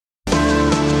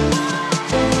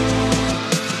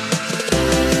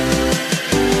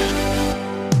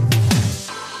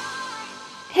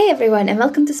everyone, and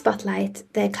welcome to Spotlight,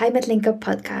 the Climate Link Up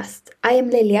podcast. I am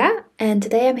Lilia, and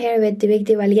today I'm here with Duig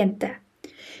de Valiente.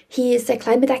 He is a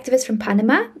climate activist from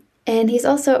Panama, and he's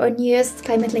also our newest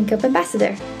Climate Link Up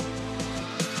ambassador.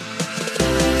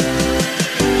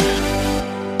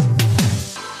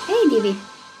 Hey, Divi.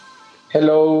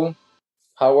 Hello,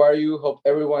 how are you? Hope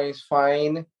everyone is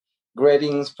fine.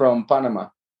 Greetings from Panama.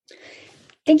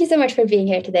 Thank you so much for being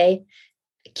here today.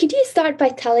 Could you start by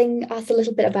telling us a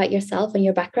little bit about yourself and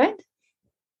your background?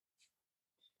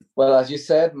 Well, as you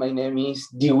said, my name is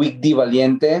Diwi Di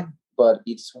Valiente, but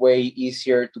it's way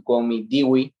easier to call me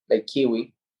Diwi, like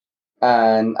Kiwi.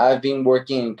 And I've been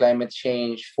working in climate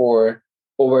change for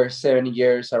over 7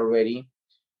 years already.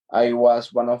 I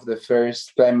was one of the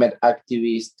first climate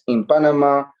activists in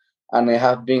Panama, and I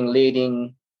have been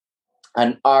leading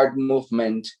an art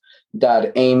movement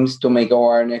that aims to make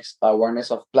awareness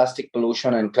of plastic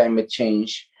pollution and climate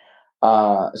change,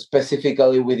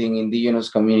 specifically within indigenous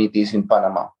communities in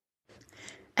Panama.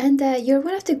 And you're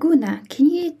one of the Guna. Can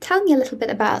you tell me a little bit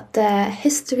about the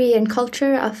history and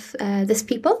culture of this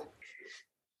people?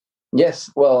 Yes,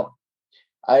 well,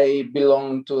 I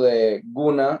belong to the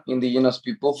Guna indigenous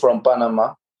people from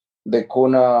Panama. The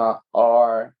Guna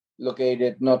are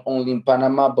located not only in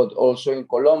Panama, but also in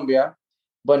Colombia.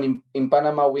 But in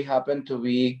Panama, we happen to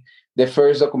be the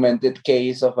first documented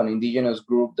case of an indigenous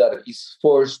group that is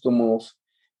forced to move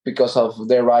because of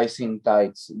the rising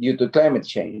tides due to climate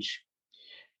change.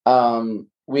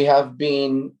 We have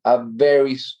been a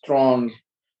very strong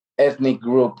ethnic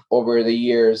group over the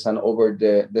years and over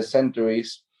the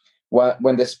centuries.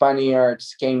 When the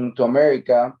Spaniards came to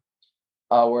America,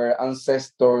 our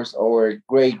ancestors, our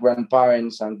great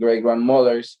grandparents and great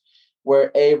grandmothers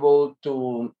were able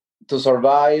to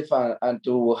survive and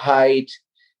to hide,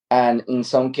 and in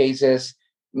some cases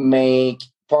make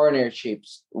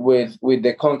partnerships with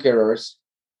the conquerors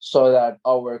so that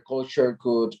our culture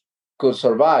could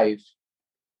survive.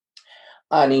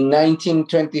 And in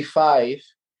 1925,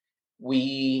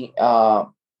 we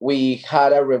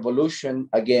had a revolution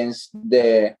against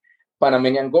the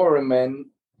Panamanian government,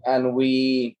 and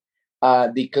we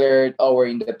declared our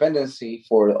independence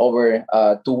for over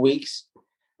 2 weeks.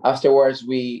 Afterwards,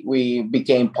 we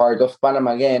became part of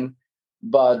Panama again,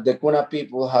 but the Kuna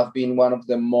people have been one of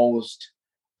the most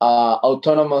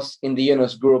autonomous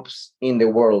indigenous groups in the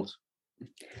world.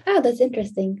 Ah, that's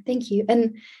interesting. Thank you.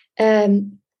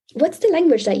 And what's the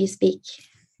language that you speak?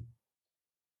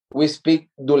 We speak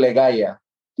Dulegaya.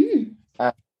 Hmm.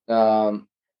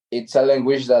 It's a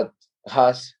language that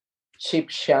has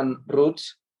Chibchan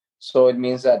roots, so it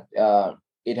means that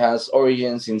it has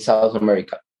origins in South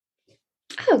America.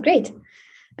 Oh, great.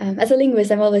 As a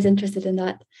linguist, I'm always interested in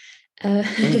that.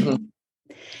 And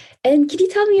could you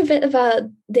tell me a bit about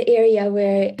the area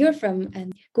where you're from,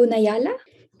 and Gunayala?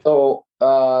 So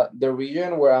the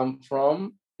region where I'm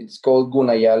from, it's called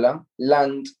Gunayala,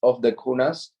 land of the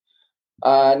Kunas.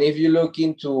 And if you look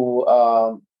into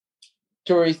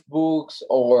tourist books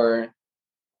or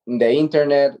in the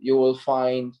internet, you will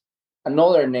find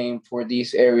another name for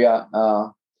this area.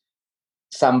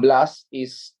 San Blas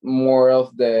is more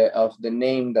of the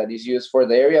name that is used for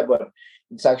the area, but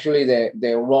it's actually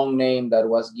the wrong name that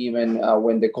was given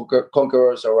when the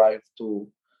conquerors arrived to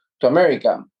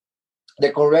America.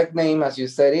 The correct name, as you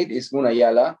said it, is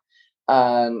Gunayala,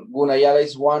 and Gunayala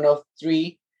is one of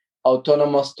 3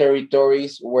 autonomous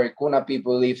territories where Kuna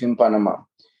people live in Panama.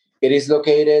 It is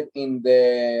located in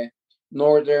the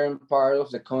northern part of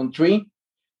the country,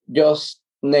 just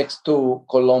next to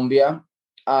Colombia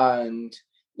and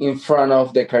in front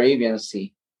of the Caribbean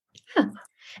Sea. Huh.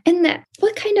 And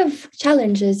what kind of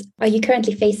challenges are you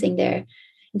currently facing there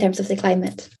in terms of the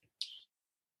climate?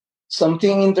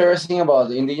 Something interesting about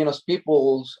the indigenous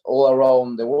peoples all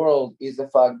around the world is the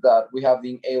fact that we have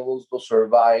been able to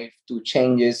survive to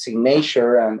changes in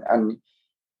nature and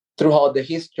throughout the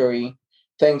history,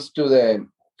 thanks to the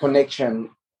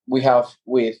connection we have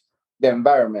with the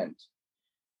environment.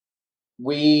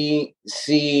 We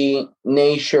see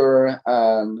nature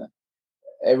and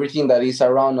everything that is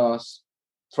around us,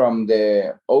 from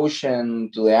the ocean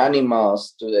to the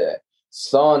animals to the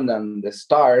sun and the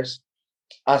stars,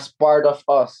 as part of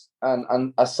us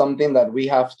and as something that we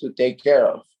have to take care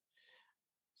of.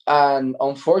 And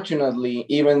unfortunately,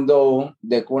 even though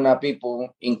the Kuna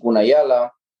people in Kunayala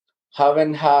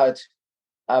haven't had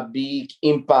a big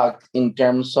impact in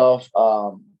terms of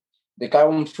the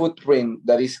carbon footprint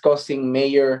that is causing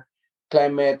major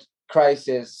climate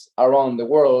crisis around the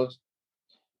world,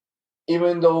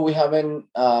 even though we haven't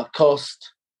caused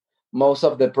most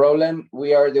of the problem,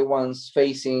 we are the ones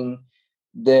facing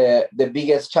the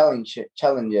biggest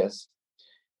challenges.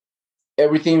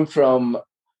 everything from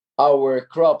our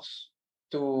crops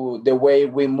to the way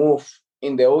we move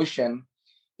in the ocean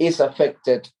is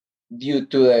affected due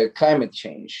to the climate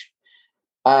change.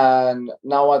 And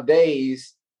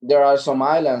nowadays, there are some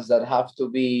islands that have to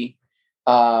be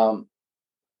um,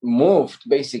 moved,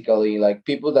 basically. Like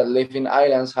people that live in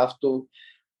islands have to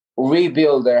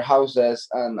rebuild their houses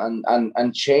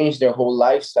and change their whole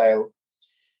lifestyle,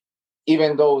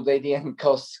 even though they didn't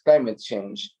cause climate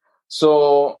change.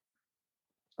 So,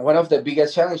 one of the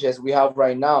biggest challenges we have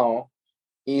right now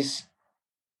is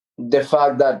the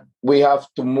fact that we have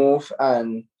to move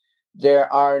and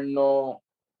there are no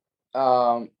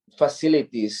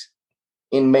facilities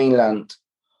in mainland,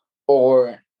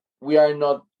 or we are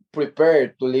not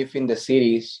prepared to live in the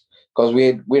cities because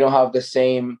we don't have the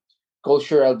same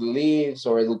cultural beliefs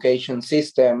or education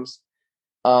systems.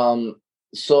 um,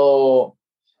 so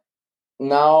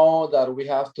now that we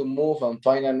have to move and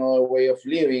find another way of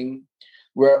living,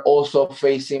 we're also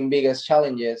facing biggest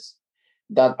challenges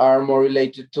that are more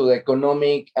related to the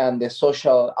economic and the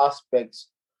social aspects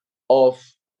of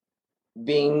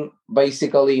being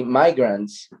basically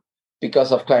migrants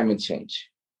because of climate change.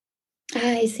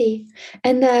 I see.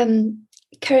 And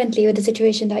currently, with the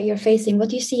situation that you're facing, what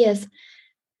do you see as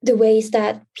the ways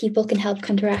that people can help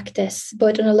counteract this,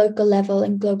 both on a local level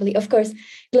and globally? Of course,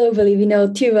 globally, we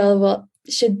know too well what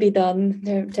should be done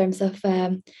in terms of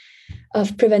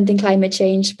preventing climate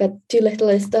change, but too little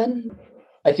is done.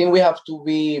 I think we have to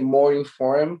be more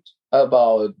informed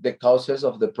about the causes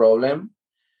of the problem.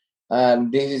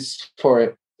 And this is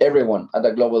for everyone at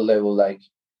a global level. Like,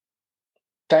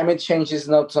 climate change is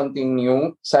not something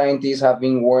new. Scientists have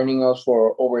been warning us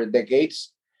for over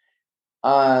decades.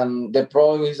 And the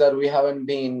problem is that we haven't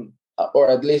been, or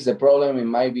at least the problem in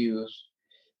my views,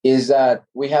 is that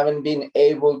we haven't been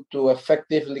able to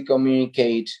effectively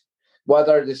communicate what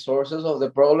are the sources of the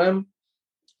problem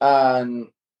and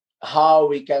how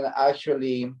we can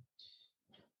actually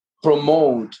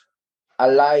promote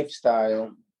a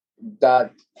lifestyle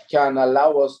that can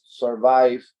allow us to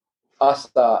survive as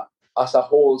a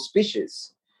whole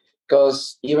species.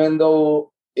 Because even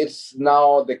though it's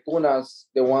now the kunas,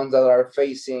 the ones that are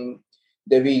facing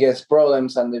the biggest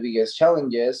problems and the biggest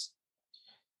challenges,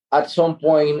 at some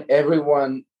point,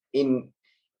 everyone in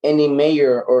any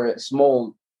major or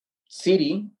small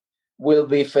city will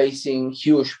be facing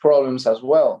huge problems as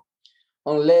well,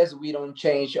 unless we don't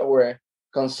change our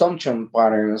consumption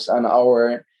patterns and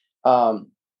our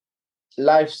um,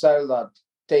 lifestyle that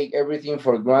take everything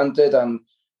for granted and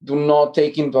do not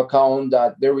take into account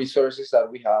that the resources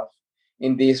that we have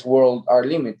in this world are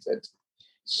limited.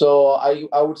 So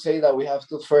I would say that we have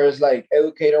to first like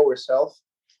educate ourselves,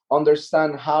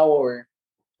 understand how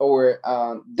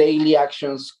our daily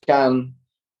actions can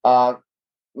uh,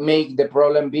 make the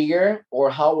problem bigger, or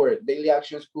how our daily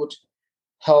actions could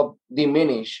help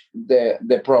diminish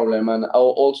the problem. And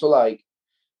also, like,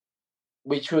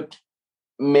 we should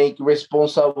make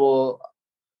responsible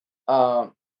uh,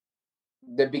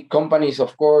 the big companies,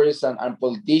 of course, and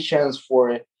politicians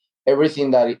for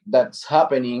everything that's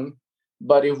happening.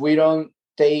 But if we don't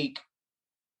take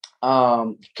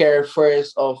care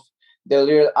first of the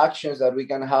little actions that we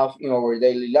can have in our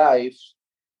daily lives,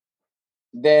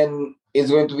 then it's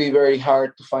going to be very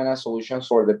hard to find a solution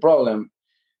for the problem.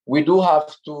 We do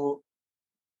have to,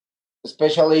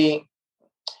 especially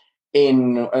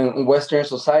in Western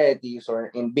societies or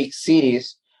in big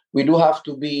cities, we do have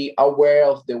to be aware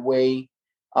of the way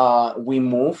we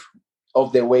move,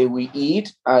 of the way we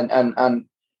eat,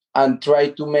 and try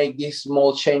to make these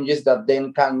small changes that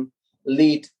then can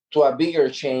lead to a bigger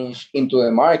change into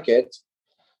the market.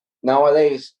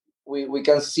 Nowadays, we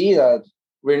can see that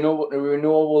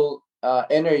renewable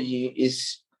energy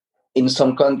is in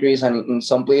some countries and in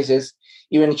some places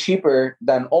even cheaper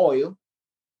than oil.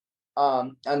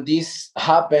 And this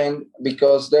happened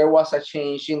because there was a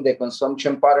change in the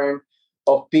consumption pattern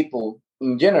of people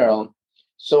in general.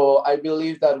 So I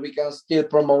believe that we can still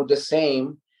promote the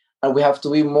same, and we have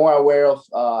to be more aware of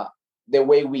the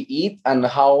way we eat and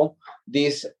how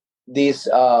these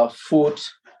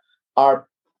foods are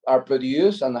are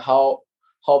produced, and how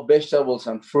vegetables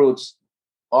and fruits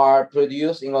are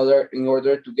produced in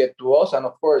order to get to us. And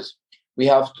of course, we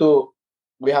have to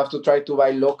we have to try to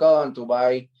buy local and to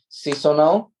buy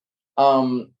seasonal.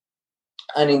 Um,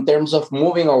 and in terms of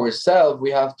moving ourselves, we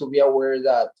have to be aware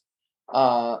that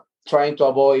uh, trying to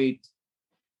avoid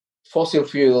fossil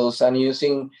fuels and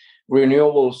using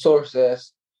renewable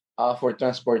sources for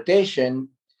transportation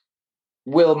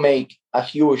will make a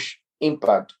huge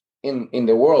impact in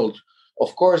the world.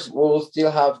 Of course, we will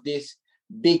still have these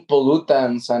big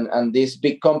pollutants and these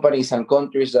big companies and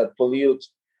countries that pollute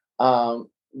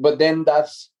But then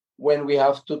that's when we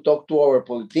have to talk to our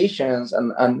politicians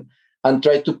and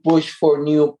try to push for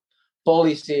new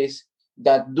policies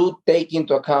that do take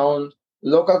into account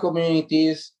local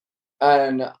communities,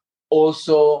 and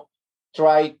also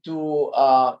try to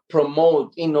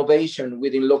promote innovation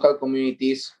within local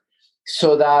communities,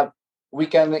 so that we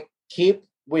can keep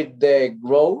with the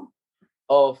growth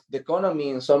of the economy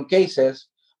in some cases,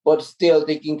 but still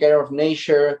taking care of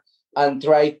nature and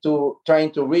trying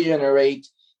to regenerate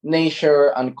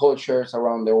nature and cultures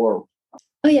around the world.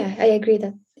 Oh yeah, I agree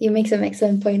that you make some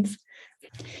excellent points.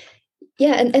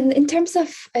 Yeah, and in terms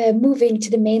of moving to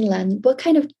the mainland, what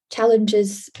kind of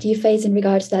challenges do you face in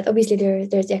regards to that? Obviously,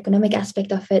 there's the economic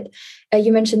aspect of it.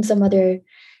 You mentioned some other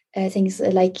things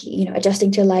like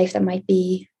adjusting to a life that might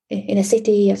be in a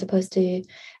city as opposed to in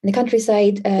the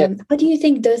countryside. Yeah. How do you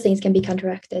think those things can be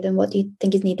counteracted, and what do you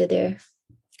think is needed there?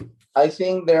 I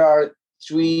think there are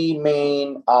three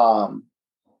main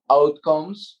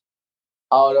outcomes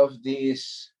out of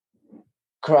this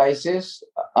crisis,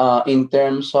 in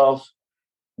terms of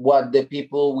what the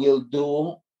people will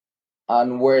do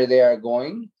and where they are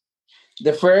going.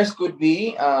 The first could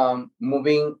be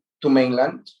moving to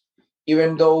mainland,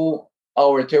 even though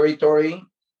our territory,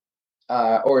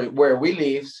 or where we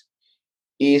live,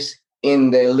 is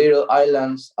in the little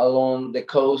islands along the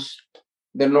coast,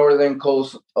 the northern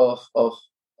coast of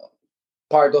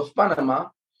part of Panama.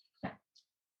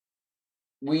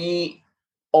 We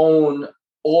own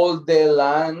all the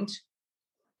land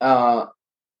uh,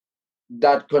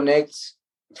 that connects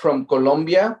from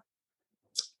Colombia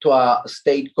to a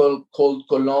state called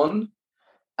Colón,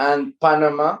 and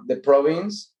Panama, the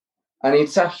province. And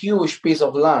it's a huge piece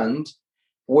of land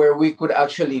where we could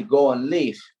actually go and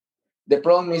live. The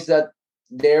problem is that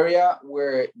the area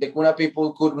where the Kuna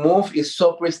people could move is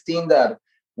so pristine that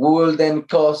we will then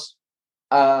cause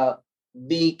a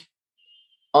big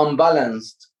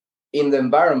unbalanced in the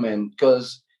environment,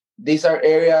 because these are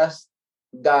areas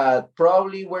that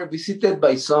probably were visited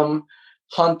by some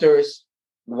hunters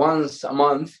once a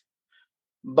month,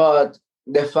 but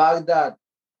the fact that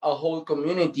a whole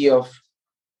community of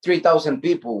 3,000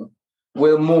 people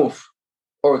will move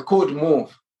or could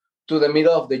move to the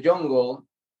middle of the jungle,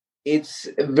 it's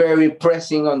very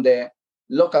pressing on the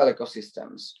local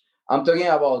ecosystems. I'm talking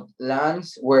about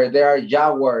lands where there are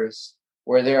jaguars,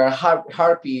 where there are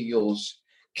harpy eagles,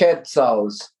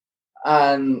 quetzals,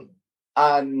 and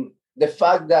the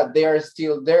fact that they are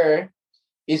still there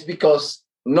is because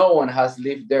no one has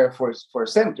lived there for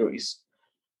centuries.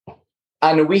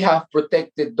 And we have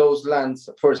protected those lands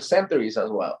for centuries as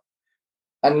well.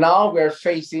 And now we're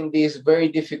facing this very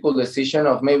difficult decision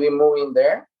of maybe moving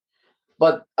there.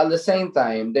 But at the same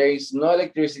time, there is no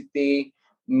electricity,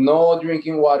 no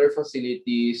drinking water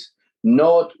facilities,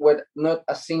 not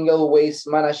a single waste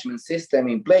management system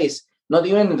in place, not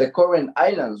even in the current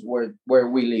islands where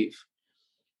we live.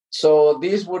 So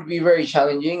this would be very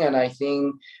challenging, and I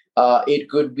think it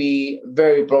could be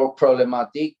very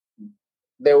problematic.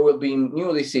 There will be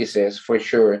new diseases for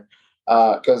sure,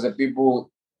 because the people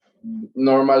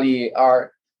normally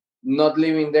are not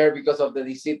living there because of the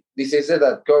diseases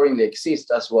that currently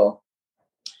exist as well.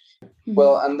 Mm-hmm.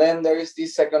 Well, and then there is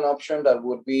this second option that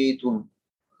would be to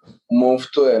move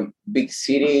to big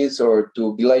cities or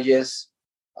to villages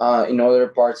in other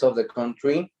parts of the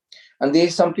country. And this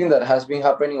is something that has been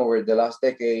happening over the last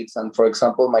decades. And for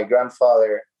example, my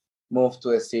grandfather moved to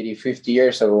a city 50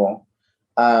 years ago,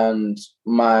 and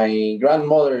my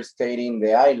grandmother stayed in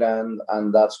the island,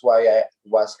 and that's why I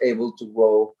was able to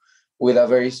grow with a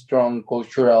very strong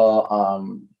cultural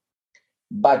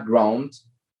background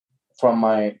from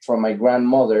my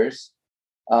grandmothers.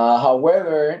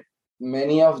 However,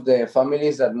 many of the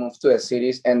families that move to the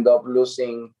cities end up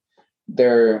losing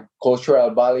their cultural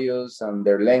values and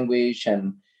their language,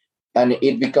 and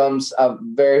it becomes a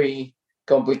very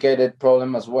complicated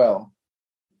problem as well.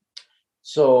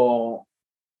 So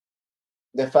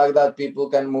the fact that people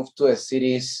can move to the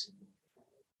cities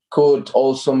could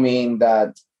also mean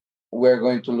that we're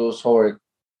going to lose our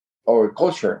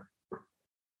culture.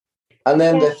 And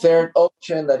then the third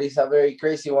option, that is a very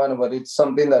crazy one, but it's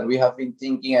something that we have been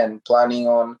thinking and planning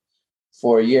on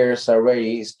for years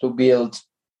already, is to build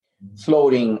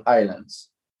floating islands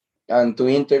and to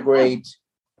integrate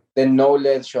the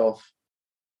knowledge of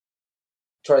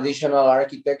traditional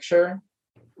architecture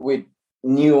with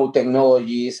new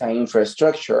technologies and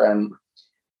infrastructure,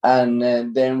 and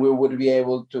then we would be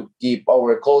able to keep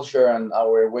our culture and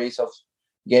our ways of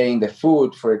getting the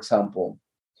food, for example.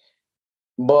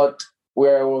 But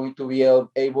we're going to be able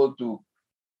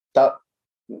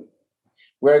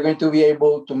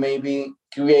to maybe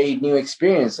create new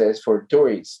experiences for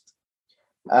tourists.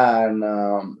 and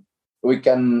we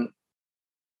can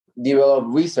develop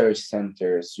research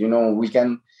centers.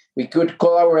 We could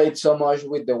collaborate so much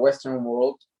with the Western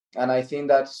world, and I think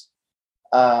that's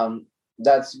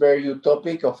very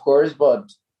utopic, of course,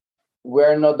 but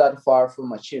we're not that far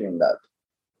from achieving that.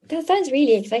 That sounds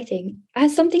really exciting.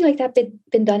 Has something like that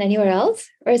been done anywhere else,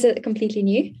 or is it completely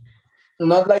new?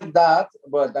 Not like that,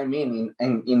 but I mean,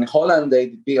 in Holland,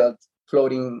 they built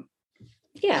floating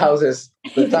houses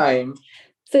at the time.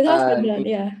 So it has been done,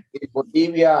 In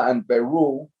Bolivia and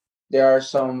Peru, there are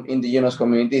some indigenous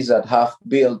communities that have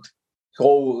built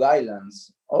whole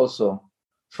islands also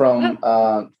from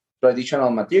traditional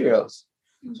materials.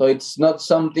 So it's not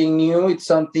something new, it's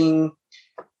something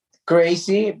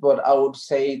crazy, but I would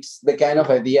say it's the kind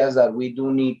of ideas that we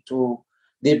do need to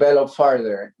develop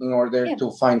further in order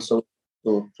to find solutions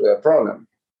to the problem.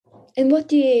 And what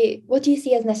do you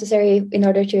see as necessary in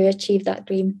order to achieve that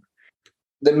dream?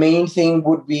 The main thing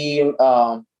would be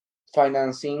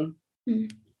financing.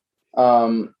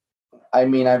 I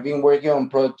mean, I've been working on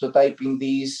prototyping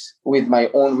these with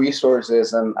my own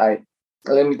resources, and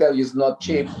let me tell you, it's not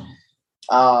cheap.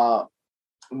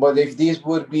 But if this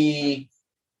would be,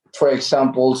 for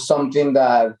example, something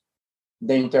that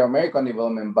the Inter-American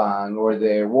Development Bank or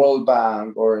the World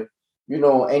Bank or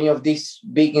any of these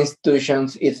big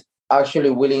institutions is actually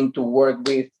willing to work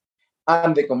with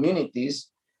and the communities,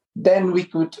 then we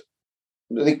could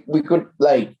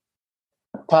like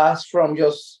pass from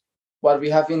just what we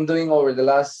have been doing over the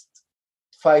last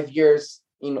 5 years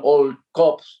in all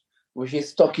COPs, which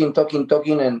is talking,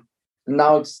 and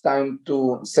now it's time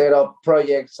to set up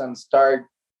projects and start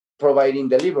providing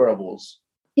deliverables.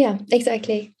 Yeah,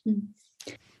 exactly.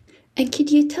 And could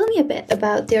you tell me a bit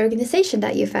about the organization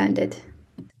that you founded?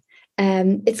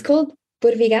 It's called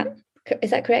Burvigan.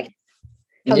 Is that correct?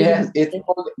 Yes, it's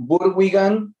called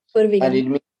Burvigan, and it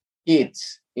means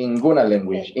kids in Guna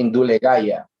language, in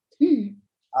Dulegaya.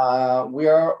 We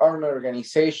are an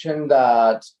organization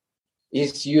that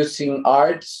is using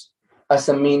arts as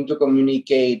a means to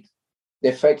communicate the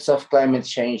effects of climate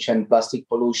change and plastic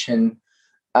pollution.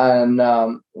 And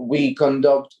we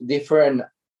conduct different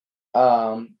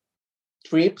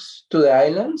trips to the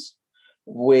islands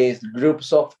with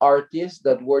groups of artists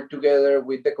that work together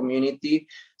with the community,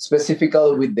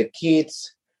 specifically with the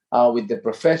kids, with the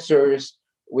professors,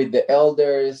 with the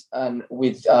elders, and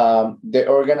with the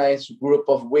organized group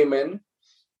of women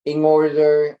in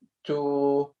order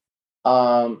to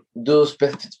do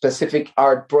specific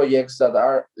art projects that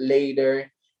are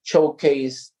later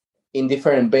showcased in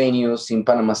different venues in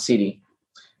Panama City,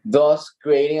 thus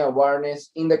creating awareness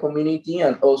in the community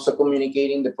and also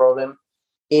communicating the problem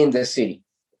in the city.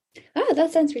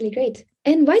 That sounds really great.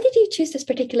 And why did you choose this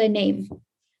particular name?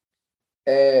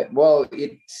 Well,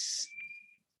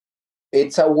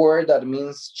 it's a word that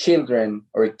means children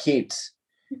or kids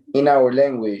in our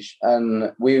language.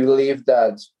 And we believe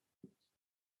that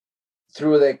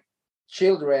through the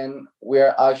children, we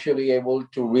are actually able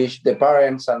to reach the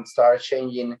parents and start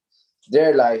changing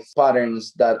their life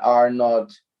patterns that are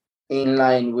not in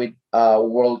line with a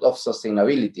world of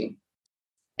sustainability.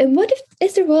 And what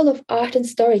is the role of art and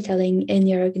storytelling in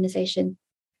your organization?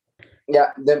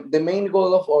 Yeah, the main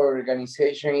goal of our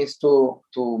organization is to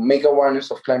make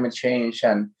awareness of climate change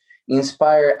and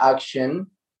inspire action.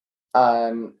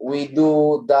 And we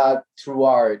do that through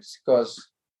arts, because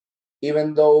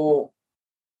even though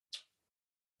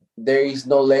there is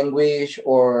no language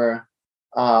or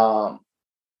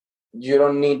you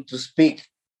don't need to speak,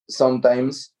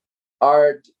 sometimes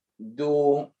art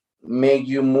do make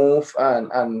you move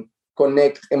and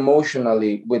connect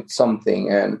emotionally with something.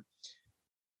 And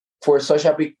for such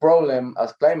a big problem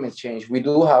as climate change, we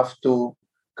do have to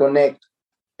connect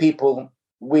people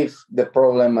with the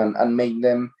problem and make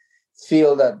them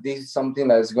feel that this is something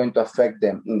that is going to affect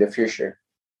them in the future.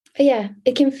 Yeah,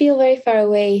 it can feel very far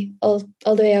away, all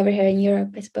the way over here in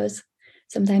Europe, I suppose,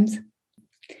 sometimes.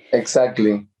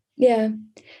 Exactly. Yeah.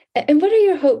 And what are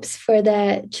your hopes for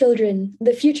the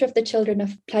future of the children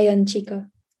of Playón Chico?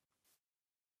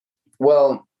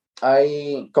 Well,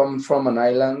 I come from an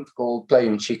island called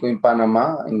Playón Chico in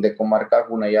Panama, in the Comarca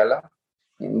Gunayala,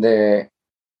 in the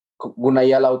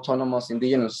Gunayala Autonomous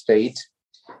Indigenous State.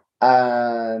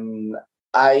 And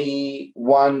I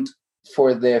want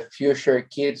for the future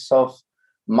kids of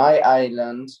my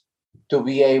island to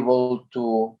be able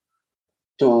to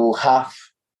have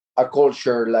a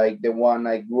culture like the one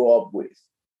I grew up with.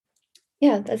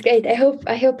 Yeah, that's great. I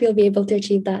hope you'll be able to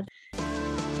achieve that.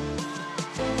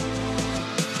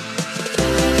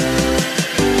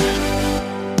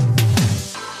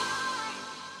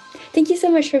 Thank you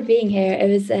so much for being here. It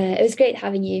was great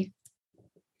having you.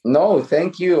 No,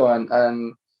 thank you.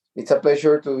 And it's a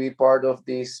pleasure to be part of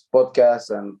this podcast.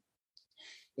 And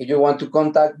if you want to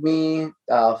contact me,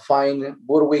 find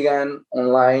Burwigan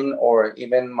online or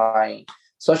even my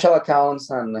social accounts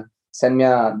and send me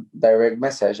a direct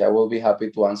message. I will be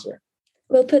happy to answer.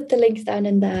 We'll put the links down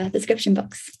in the description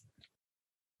box.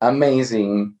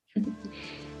 Amazing.